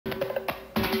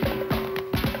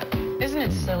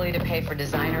it's silly to pay for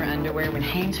designer underwear when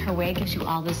Hanes her way gives you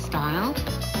all this style.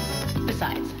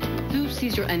 Besides, who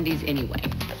sees your undies anyway?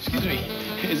 Excuse me,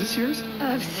 is this yours?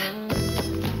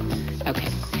 Okay,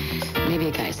 maybe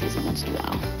a guy sees them once in a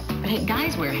while. But hey,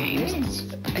 guys wear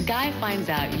Hanes. A guy finds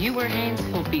out you wear Hanes,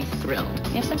 he'll be thrilled.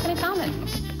 You have something in common.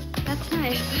 That's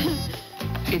nice.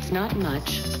 It's not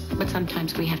much, but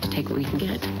sometimes we have to take what we can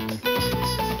get.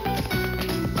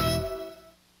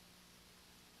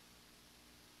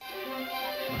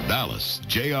 Dallas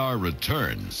JR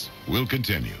returns. Will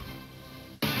continue.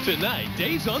 Tonight,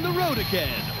 Dave's on the road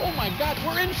again. Oh my God,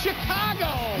 we're in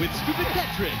Chicago! With stupid pet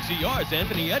tricks, CR's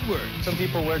Anthony Edwards. Some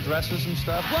people wear dresses and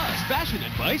stuff. Plus, fashion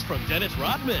advice from Dennis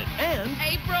Rodman. And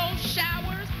April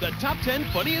showers. the top 10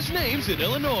 funniest names in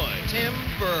Illinois. Tim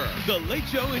Burr. The Late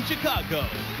Show in Chicago.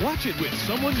 Watch it with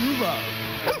someone you love.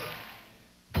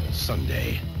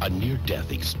 Sunday, a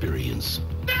near-death experience.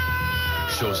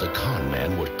 Shows a con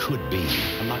man what could be.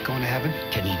 I'm not going to heaven.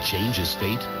 Can he change his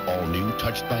fate? All new,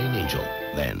 Touched by an Angel.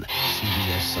 Then,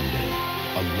 CBS Sunday,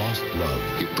 a lost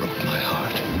love. You broke my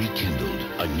heart. Rekindled,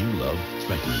 a new love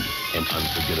threatened. An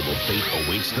unforgettable fate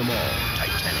awaits them all.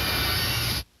 Titanic.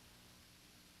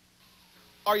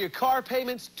 Are your car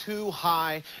payments too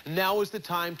high? Now is the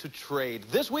time to trade.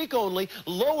 This week only,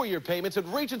 lower your payments at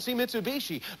Regency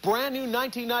Mitsubishi. Brand new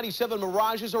 1997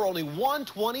 Mirages are only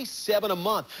 $127 a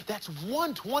month. That's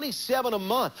 $127 a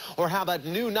month. Or how about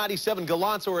new 97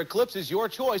 Gallants or Eclipses, your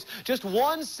choice, just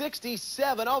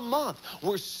 $167 a month.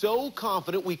 We're so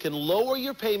confident we can lower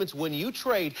your payments when you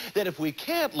trade that if we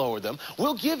can't lower them,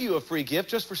 we'll give you a free gift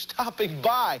just for stopping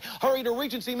by. Hurry to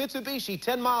Regency Mitsubishi,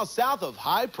 10 miles south of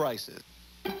high prices.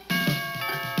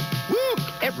 Woo!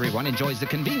 Everyone enjoys the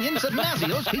convenience of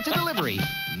Mazzio's pizza delivery.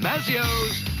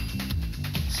 Mazzio's.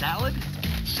 Salad?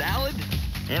 Salad?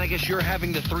 And I guess you're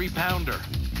having the 3-pounder.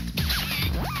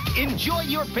 Enjoy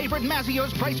your favorite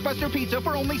Mazzio's Price Buster pizza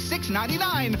for only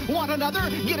 $6.99. Want another?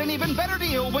 Get an even better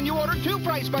deal when you order 2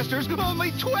 Price Busters,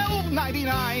 only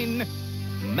 $12.99.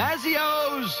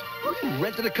 Mazzio's!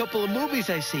 Rented a couple of movies,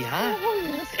 I see, huh?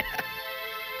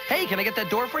 Hey, can I get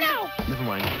that door for you? No. Never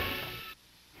mind.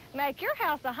 Make your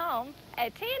house a home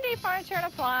at T&D Furniture and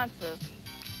Appliances.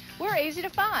 We're easy to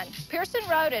find. Pearson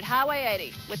Road at Highway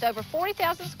 80 with over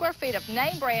 40,000 square feet of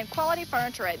name brand quality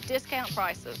furniture at discount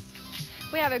prices.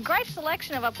 We have a great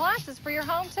selection of appliances for your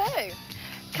home too.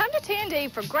 Come to T&D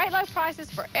for great low prices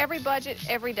for every budget,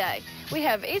 every day. We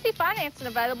have easy financing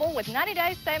available with 90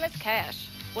 days same as cash.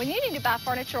 When you need to buy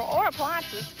furniture or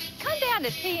appliances, come down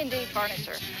to T&D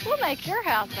Furniture. We'll make your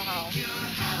house a home.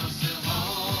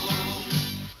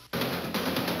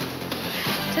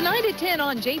 Tonight at 10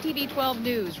 on JTV 12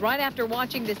 News, right after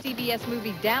watching the CBS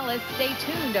movie Dallas, stay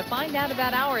tuned to find out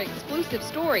about our exclusive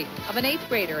story of an 8th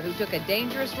grader who took a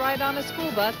dangerous ride on a school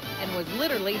bus and was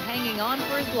literally hanging on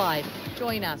for his life.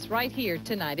 Join us right here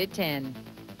tonight at 10.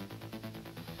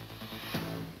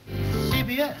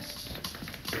 CBS,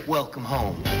 welcome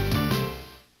home.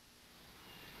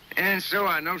 And so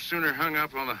I no sooner hung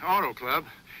up on the auto club,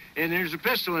 and there's a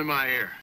pistol in my ear.